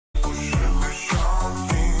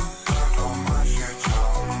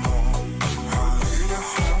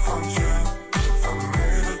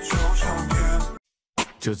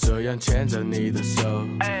就这样牵着你的手，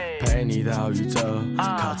陪你到宇宙，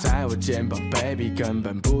靠在我肩膀 ，baby 根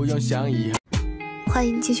本不用想以后。欢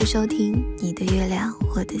迎继续收听《你的月亮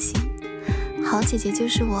我的心》，好姐姐就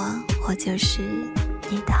是我，我就是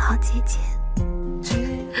你的好姐姐。洁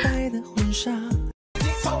白的婚纱。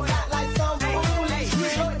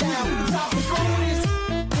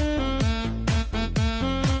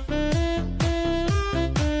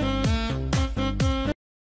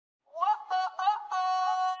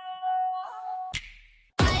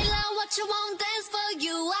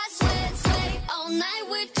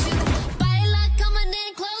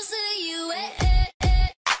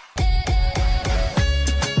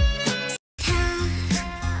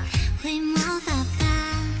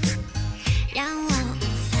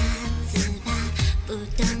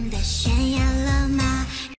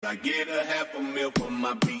I get a half a meal for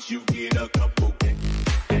my beats, you get a couple.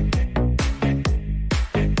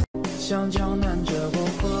 像江南这朵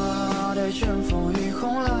花，待春风一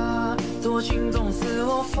红了，多情总似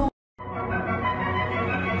我风。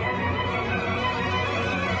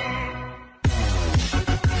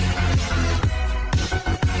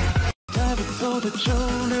带不走的就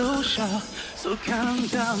留下，所看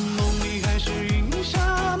的梦里还是印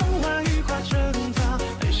下，梦幻羽化成她，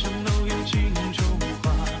爱上楼檐镜中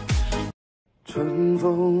花。春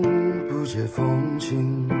风不解风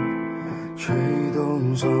情，吹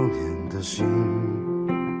动少年的心。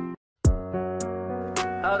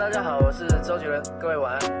Hello， 大家好，我是周杰伦，各位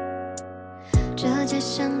晚安。这街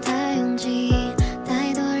上太拥挤，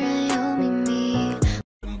太多人有秘密。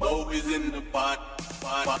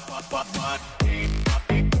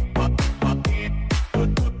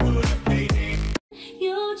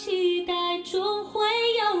有期待，终会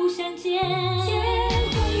有相见。天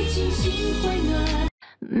会晴，心会暖。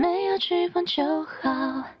没有剧本就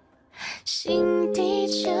好。心地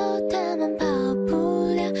球他们跑不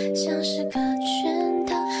了，像是个圈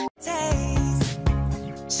套。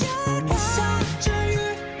像着鱼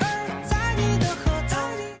儿在你的荷塘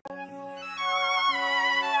里。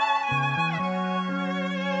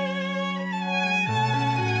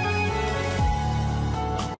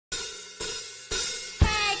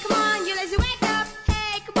Hey, come on, you lazy, wake up.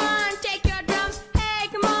 Hey, come on, take your drums. Hey,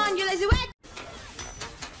 come on, you lazy, wake up.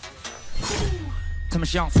 他们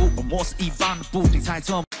像福尔摩斯一般的不停猜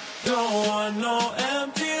测。Don't want no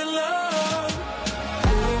empty love.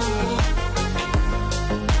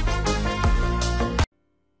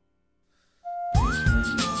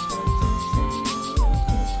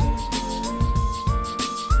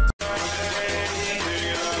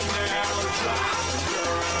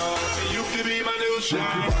 You could be my new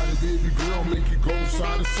child. Baby girl, make you go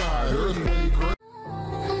side to side. Earthquake, girl.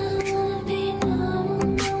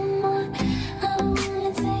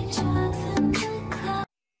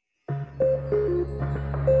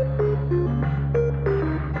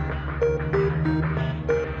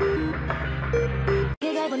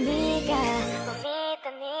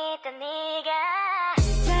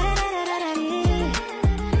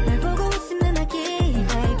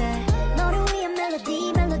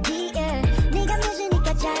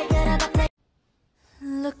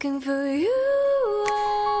 Looking for you.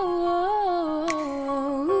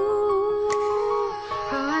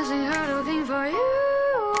 I see her looking for you.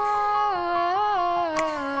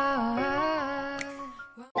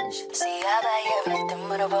 See how I am, the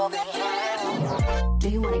middle of me. Do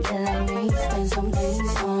you wanna get like me? Spend some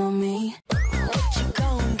days on me. What you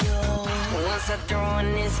gon' do? Once I throw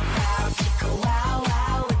in this out, you go wow,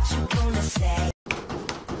 wow. What you gonna say?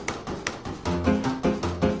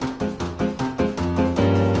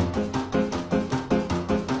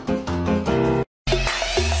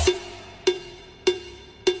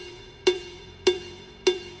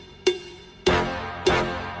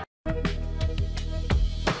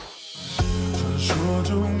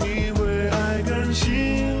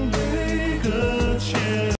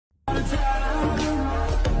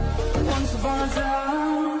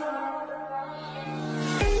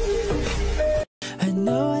 I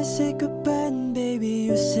know I said goodbye, and baby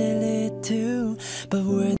you said it too, but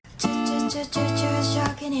we're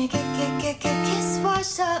Kiss for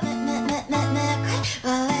some,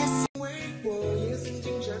 well, let's. 我也曾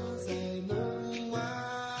经站在门外，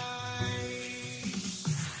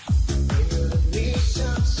为了你像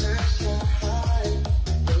山下海，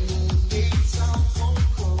为你藏风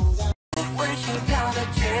口袋。为心跳的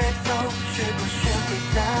节奏，是不是会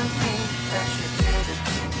暂停在世界的尽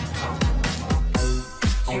头？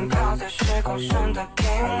浸泡在时光深的屏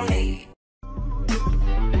里。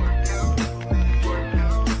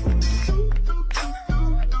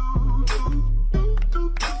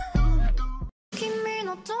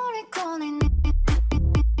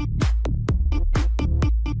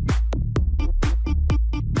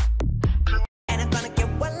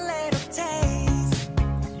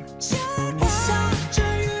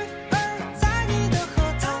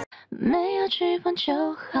分就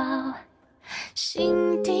好。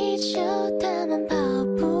心地球他们跑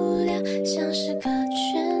不了，像是个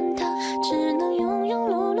圈套，只能庸庸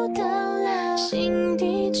碌碌到老。心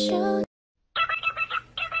地球。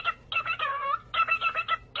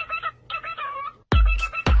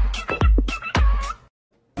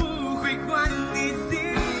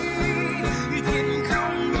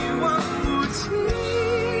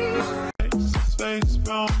Space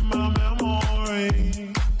from my memory.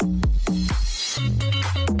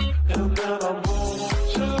 And then I move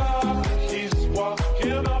to love. He's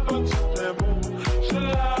walking up a temple to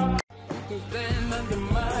love. Stand under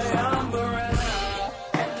my umbrella.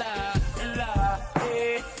 Ella, ella,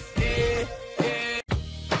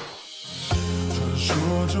传说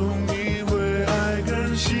中你为爱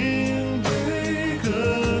甘心被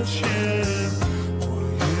搁浅，我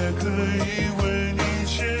也可以为你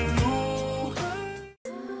陷入。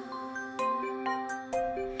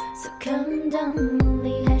看到梦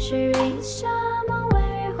里还是一下梦外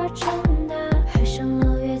月花传达，海上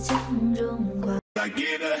老月江中挂。I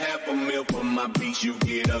get a half a meal for my piece, you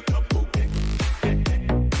get a couple.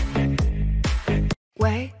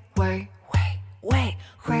 喂喂喂喂，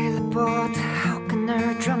回来波涛跟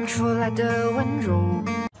儿装出来的温柔。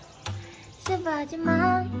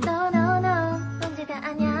 제발지마 no no no 문제가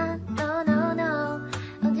아니야 no no no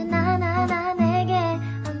언제나 나 내게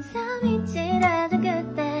항상 미치라던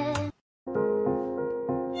그때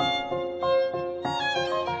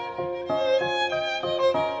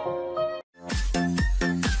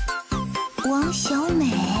王小美，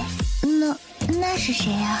那是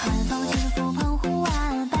谁啊？风轻抚澎湖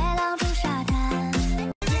湾，白浪逐沙滩。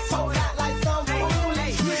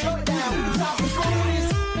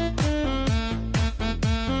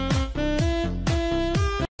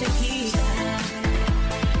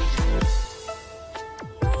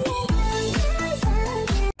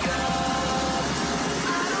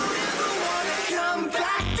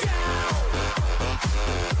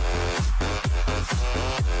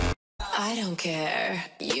 I don't care,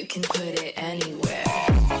 you can put it anywhere.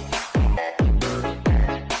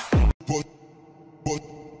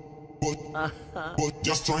 But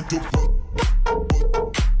just trying to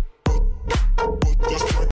just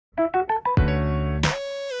trying.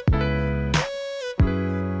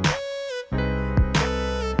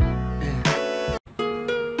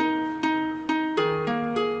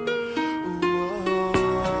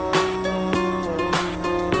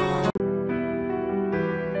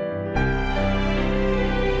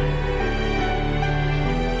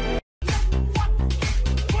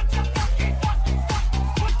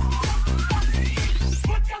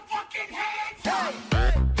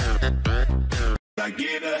 I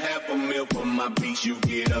get a half a meal for my piece, you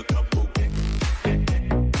get a couple.